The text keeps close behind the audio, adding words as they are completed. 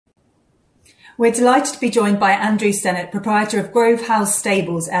We're delighted to be joined by Andrew Sennett, proprietor of Grove House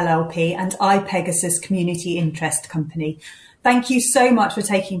Stables LLP and iPegasus Community Interest Company. Thank you so much for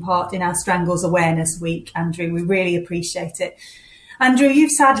taking part in our Strangles Awareness Week, Andrew. We really appreciate it. Andrew,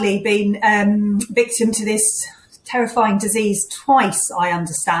 you've sadly been victim to this terrifying disease twice, I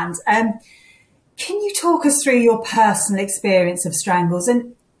understand. Can you talk us through your personal experience of strangles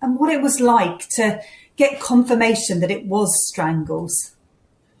and what it was like to get confirmation that it was strangles?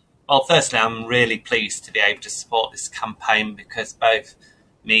 Well, firstly, I'm really pleased to be able to support this campaign because both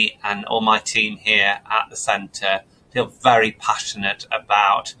me and all my team here at the centre feel very passionate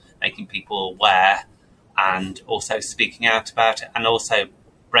about making people aware and also speaking out about it and also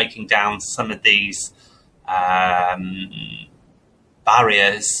breaking down some of these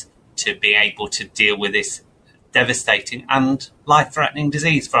barriers to be able to deal with this devastating and life-threatening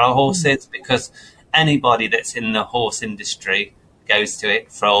disease for our horses, because anybody that's in the horse industry goes to it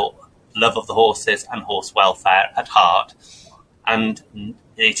for love of the horses and horse welfare at heart. And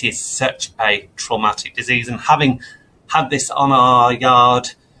it is such a traumatic disease. And having had this on our yard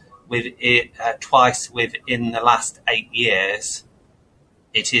with it twice within the last 8 years,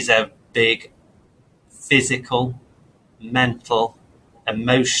 it is a big physical, mental,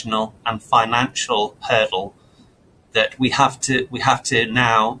 emotional and financial hurdle that we have to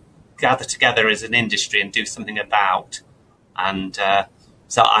now gather together as an industry and do something about. And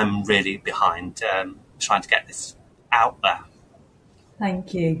so I'm really behind trying to get this out there.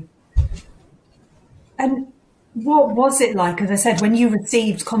 Thank you. And what was it like, as I said, when you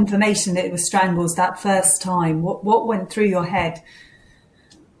received confirmation that it was strangles that first time? What went through your head?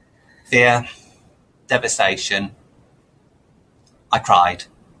 Fear, devastation. I cried.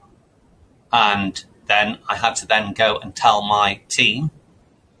 And then I had to then go and tell my team,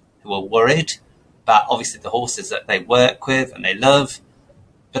 who were worried about obviously the horses that they work with and they love,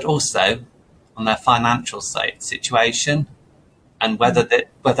 but also on their financial situation and whether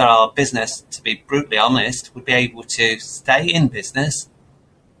our business, to be brutally honest, would be able to stay in business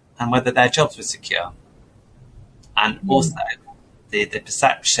and whether their jobs were secure. And also the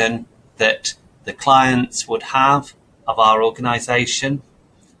perception that the clients would have of our organisation.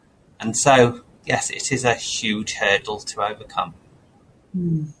 And so, yes, it is a huge hurdle to overcome.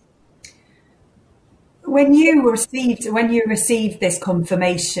 When you received this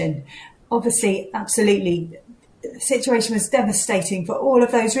confirmation, obviously, absolutely, the situation was devastating for all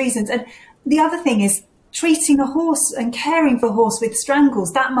of those reasons. And the other thing is treating a horse and caring for a horse with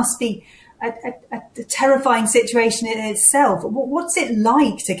strangles. That must be a terrifying situation in itself. What's it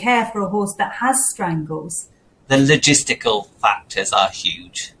like to care for a horse that has strangles? The logistical factors are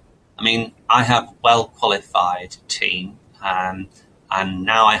huge. I mean, I have a well-qualified team, and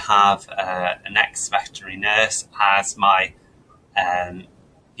now I have an ex-veterinary nurse as my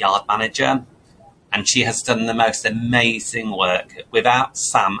yard manager, and she has done the most amazing work. Without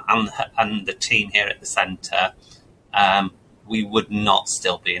Sam and the team here at the centre, we would not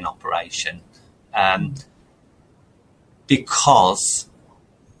still be in operation, because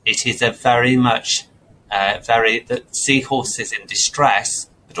it is a very much the seahorses in distress,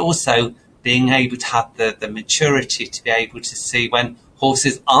 but also being able to have the maturity to be able to see when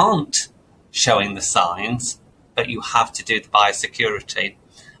horses aren't showing the signs, but you have to do the biosecurity.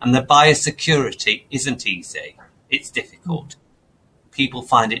 And the biosecurity isn't easy. It's difficult. People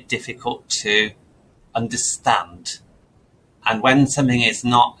find it difficult to understand. And when something is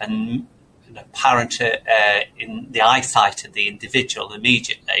not an apparent in the eyesight of the individual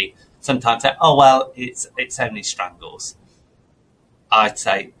immediately, sometimes say, oh, well, it's only strangles. I'd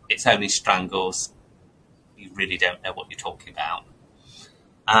say it's only strangles. You really don't know what you're talking about.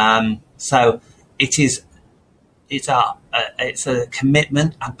 So it's a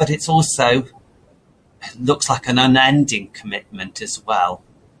commitment, but it looks like an unending commitment as well.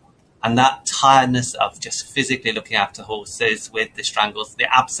 And that tiredness of just physically looking after horses with the strangles,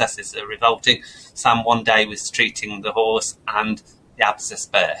 the abscesses are revolting. Sam one day was treating the horse and the abscess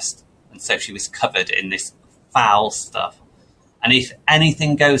burst. And so she was covered in this foul stuff. And if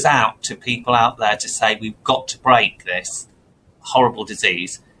anything goes out to people out there to say, we've got to break this horrible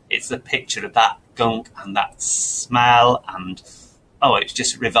disease, it's the picture of that gunk and that smell, and it's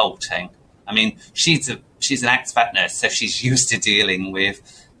just revolting. I mean, she's an ex-vet nurse, so she's used to dealing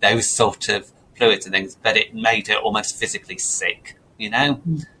with those sort of fluids and things, but it made her almost physically sick, you know?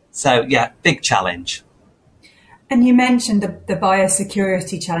 So, yeah, big challenge. And you mentioned the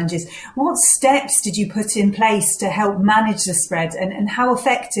biosecurity challenges. What steps did you put in place to help manage the spread, and how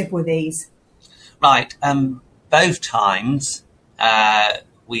effective were these? Right. Both times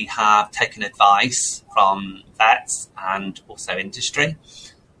we have taken advice from vets and also industry.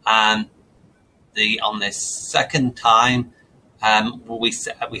 on this second time,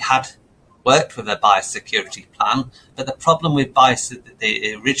 we had worked with a biosecurity plan, but the problem with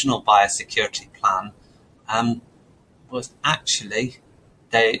the original biosecurity plan was actually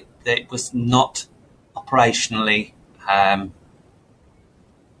it was not operationally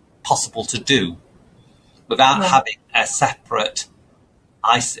possible to do without having a separate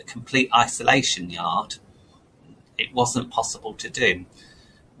complete isolation yard. It wasn't possible to do.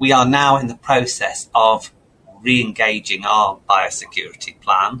 We are now in the process of re-engaging our biosecurity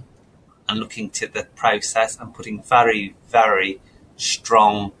plan and looking to the process and putting very, very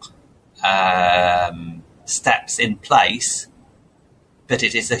strong steps in place. But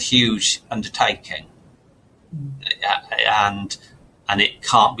it is a huge undertaking, and it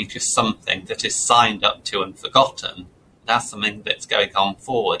can't be just something that is signed up to and forgotten. That's something that's going on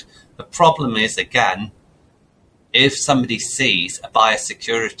forward. The problem is, again, if somebody sees a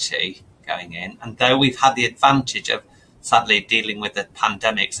biosecurity going in, and though we've had the advantage of sadly dealing with the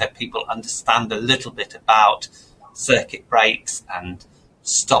pandemic, so people understand a little bit about circuit breaks and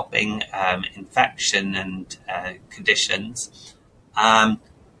stopping infection and conditions,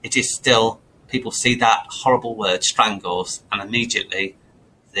 it is still, people see that horrible word, strangles, and immediately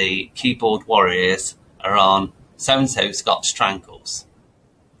the keyboard warriors are on, so-and-so's got strangles.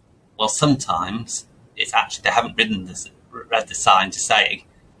 Well, sometimes it's actually, they haven't read the sign to say,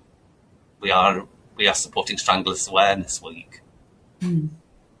 we are supporting Stranglers Awareness Week.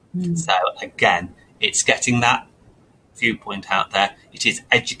 So again, it's getting that viewpoint out there. It is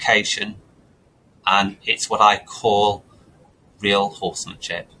education, and it's what I call real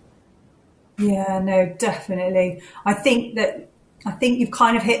horsemanship. Yeah, no, definitely. I think you've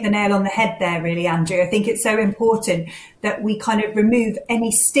kind of hit the nail on the head there, really, Andrew. I think it's so important that we kind of remove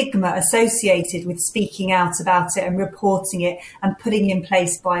any stigma associated with speaking out about it and reporting it and putting in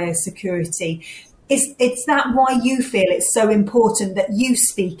place biosecurity. Is that why you feel it's so important that you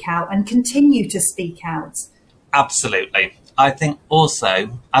speak out and continue to speak out? Absolutely. I think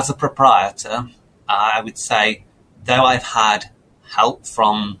also, as a proprietor, I would say, though I've had help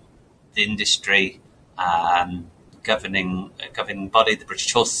from the industry governing body, the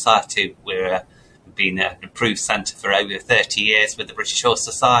British Horse Society, we've been an approved centre for over 30 years with the British Horse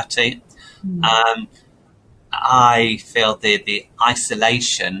Society. I feel the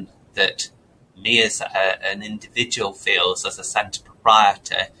isolation that me as an individual feels as a centre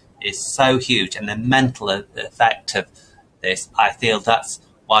proprietor is so huge, and the mental effect of this, I feel that's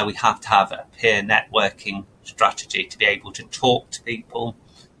why we have to have a peer networking strategy to be able to talk to people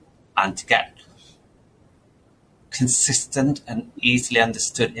and to get consistent and easily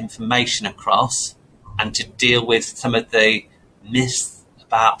understood information across, and to deal with some of the myths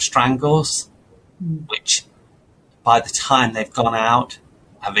about strangles, which by the time they've gone out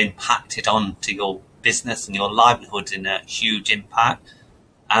have impacted onto your business and your livelihood in a huge impact.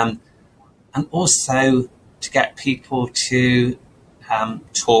 And also to get people to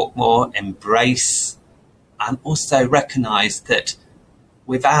talk more, embrace, and also recognise that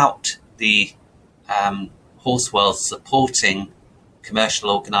without the horse world supporting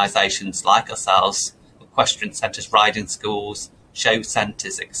commercial organisations like ourselves, equestrian centres, riding schools, show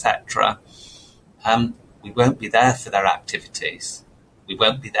centres, etc., we won't be there for their activities. We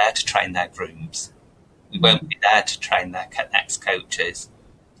won't be there to train their grooms. We won't be there to train their next coaches.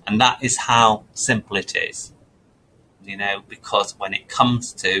 And that is how simple it is. Because when it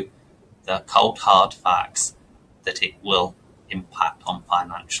comes to the cold, hard facts, that it will impact on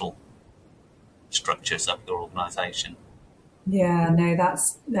financial structures of your organisation. Yeah, no,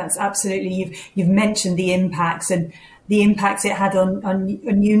 that's absolutely. You've mentioned the impacts and the impacts it had on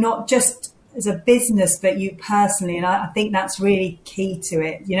you, not just as a business, but you personally. And I think that's really key to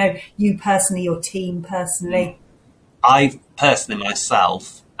it. You personally, your team personally. I personally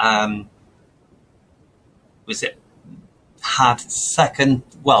myself had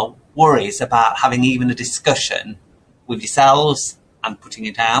worries about having even a discussion with yourselves and putting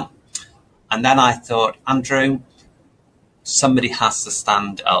it out. And then I thought, Andrew, somebody has to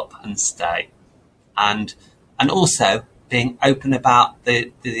stand up and stay. And also being open about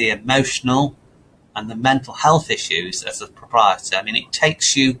the emotional and the mental health issues as a proprietor. I mean, it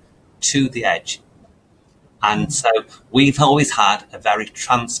takes you to the edge. And so we've always had a very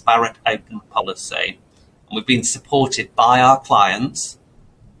transparent, open policy. And we've been supported by our clients,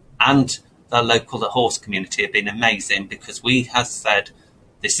 and the local horse community have been amazing, because we have said,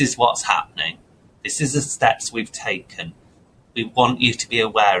 this is what's happening. This is the steps we've taken. We want you to be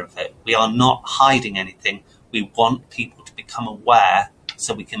aware of it. We are not hiding anything. We want people to become aware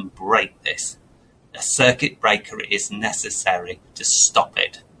so we can break this. A circuit breaker is necessary to stop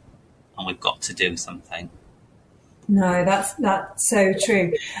it. and we've got to do something. No, that's so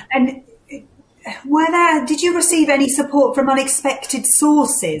true. And did you receive any support from unexpected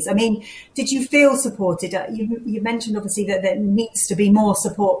sources? I mean, did you feel supported? You mentioned obviously that there needs to be more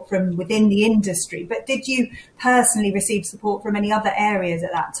support from within the industry, but did you personally receive support from any other areas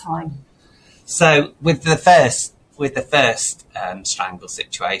at that time? So with the first strangle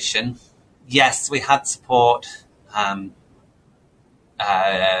situation, yes, we had support from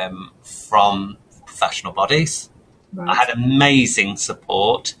professional bodies. Right. I had amazing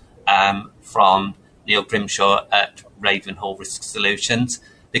support from Neil Grimshaw at Ravenhall Risk Solutions,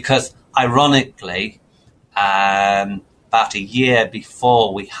 because ironically, about a year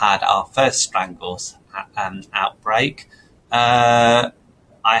before we had our first strangles outbreak, I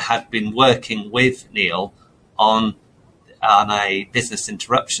had been working with Neil on a business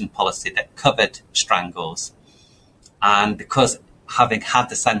interruption policy that covered strangles. And because having had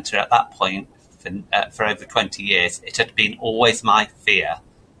the centre at that point for over 20 years, it had been always my fear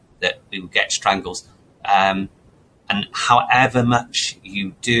that we would get strangles. And however much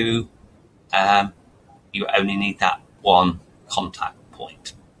you do, you only need that one contact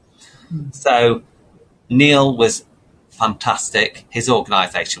point. So Neil was fantastic. His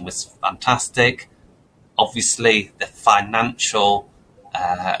organisation was fantastic. Obviously, the financial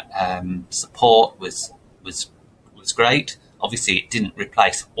support was great. Obviously, it didn't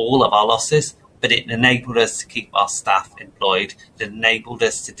replace all of our losses, but it enabled us to keep our staff employed. It enabled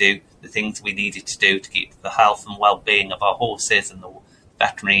us to do the things we needed to do to keep the health and well-being of our horses and the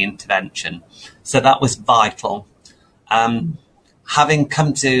veterinary intervention. So that was vital. Having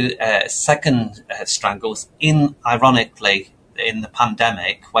come to second strangles, ironically, in the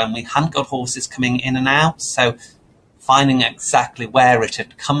pandemic, when we hadn't got horses coming in and out, so finding exactly where it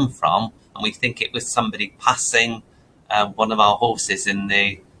had come from, and we think it was somebody passing one of our horses in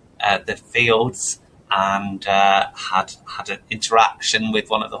the fields and had an interaction with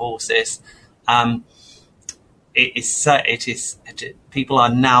one of the horses. People are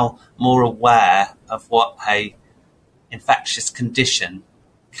now more aware of what a infectious condition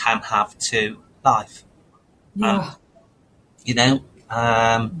can have to life. Yeah.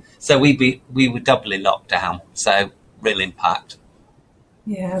 So we were doubly locked down. So real impact.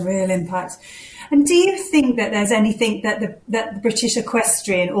 Yeah, real impact. And do you think that there's anything that the British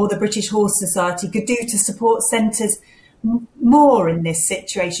Equestrian or the British Horse Society could do to support centres more in this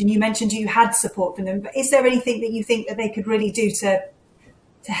situation? You mentioned you had support from them, but is there anything that you think that they could really do to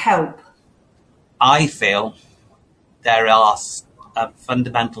help? I feel there are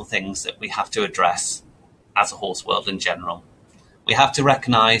fundamental things that we have to address as a horse world in general. We have to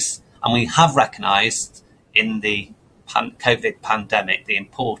recognise, and we have recognised in the COVID pandemic, the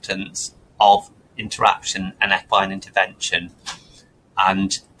importance of interaction and equine intervention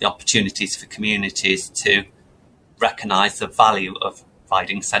and the opportunities for communities to recognise the value of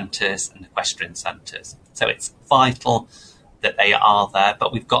riding centres and equestrian centres. So it's vital that they are there,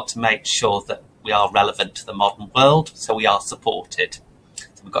 but we've got to make sure that we are relevant to the modern world, so we are supported.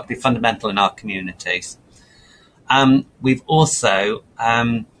 So we've got to be fundamental in our communities. We've also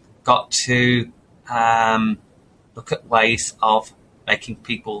got to look at ways of making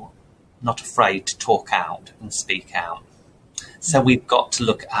people not afraid to talk out and speak out. So we've got to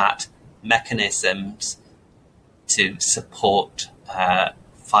look at mechanisms to support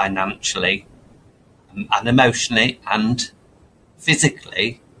financially and emotionally and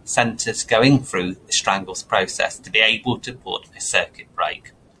physically centres going through the strangles process to be able to put a circuit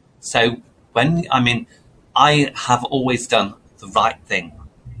break. So I have always done the right thing.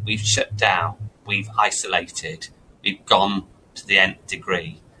 We've shut down, we've isolated, we've gone to the nth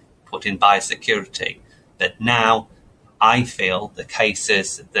degree, put in biosecurity. But now I feel the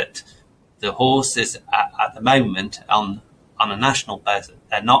cases that the horses at the moment on a national basis,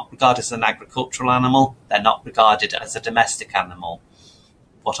 they're not regarded as an agricultural animal, they're not regarded as a domestic animal.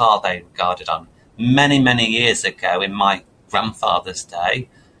 What are they regarded on? Many, many years ago, in my grandfather's day,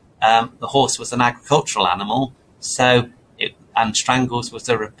 the horse was an agricultural animal, and strangles was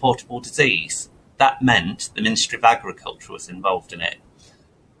a reportable disease. That meant the Ministry of Agriculture was involved in it.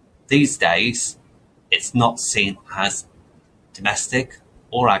 These days, it's not seen as domestic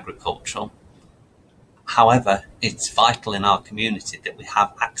or agricultural. However, it's vital in our community that we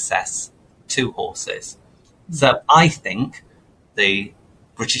have access to horses. So I think the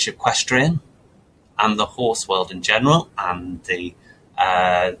British Equestrian and the horse world in general and the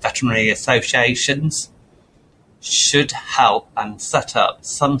veterinary associations should help and set up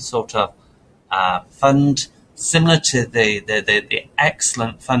some sort of fund similar to the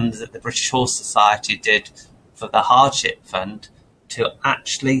excellent fund that the British Horse Society did for the hardship fund to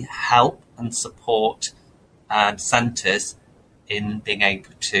actually help and support centres in being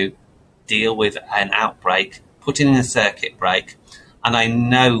able to deal with an outbreak, putting in a circuit break. And I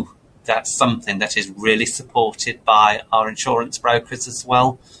know that's something that is really supported by our insurance brokers as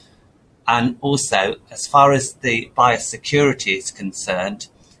well. And also, as far as the biosecurity is concerned,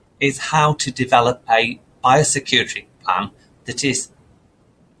 is how to develop a biosecurity plan that is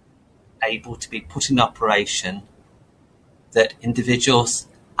able to be put in operation, that individuals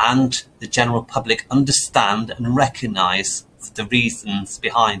and the general public understand and recognise the reasons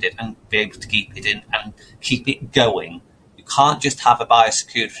behind it and be able to keep it in and keep it going. You can't just have a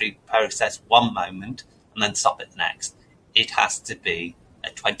biosecurity process one moment and then stop it the next. It has to be a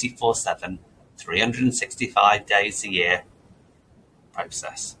 24/7, 365 days a year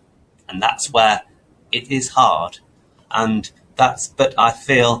process. And that's where it is hard. But I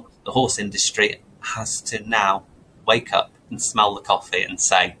feel the horse industry has to now wake up and smell the coffee and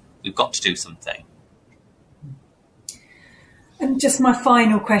say, we've got to do something. And just my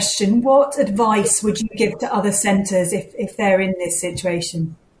final question, what advice would you give to other centres if they're in this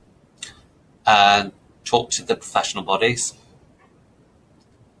situation? Talk to the professional bodies.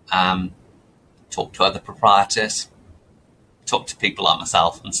 Talk to other proprietors. Talk to people like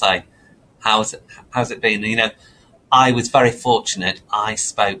myself and say, how's it been? You know, I was very fortunate. I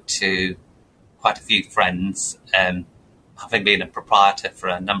spoke to quite a few friends, having been a proprietor for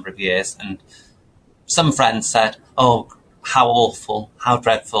a number of years, and some friends said, oh, how awful, how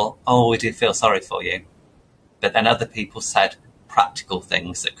dreadful, oh, we do feel sorry for you. But then other people said practical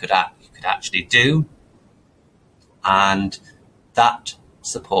things that you could actually do, and that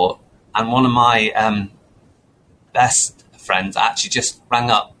support. And one of my best friends actually just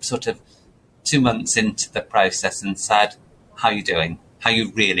rang up sort of 2 months into the process and said, how are you doing? How are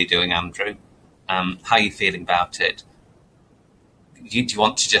you really doing, Andrew? How are you feeling about it? Do you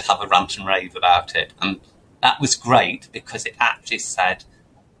want to just have a rant and rave about it? And that was great because it actually said,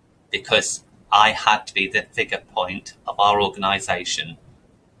 because I had to be the figure point of our organisation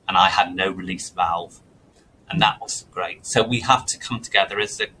and I had no release valve. And that was great. So we have to come together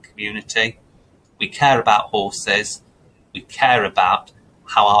as a community. We care about horses. We care about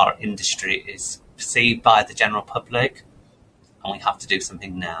how our industry is perceived by the general public. And we have to do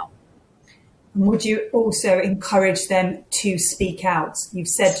something now. And would you also encourage them to speak out? You've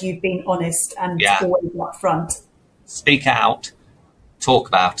said you've been honest and always upfront. Speak out, talk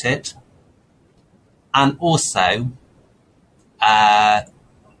about it, and also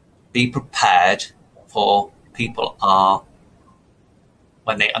be prepared for people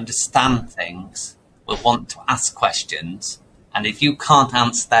when they understand things, will want to ask questions. And if you can't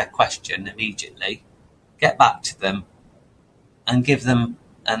answer their question immediately, get back to them and give them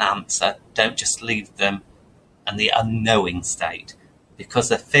an answer. Don't just leave them in the unknowing state, because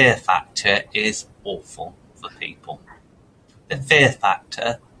the fear factor is awful for people. The fear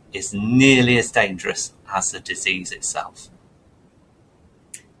factor is nearly as dangerous as the disease itself.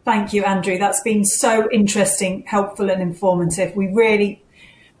 Thank you, Andrew. That's been so interesting, helpful and informative. We really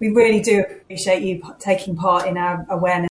do appreciate you taking part in our awareness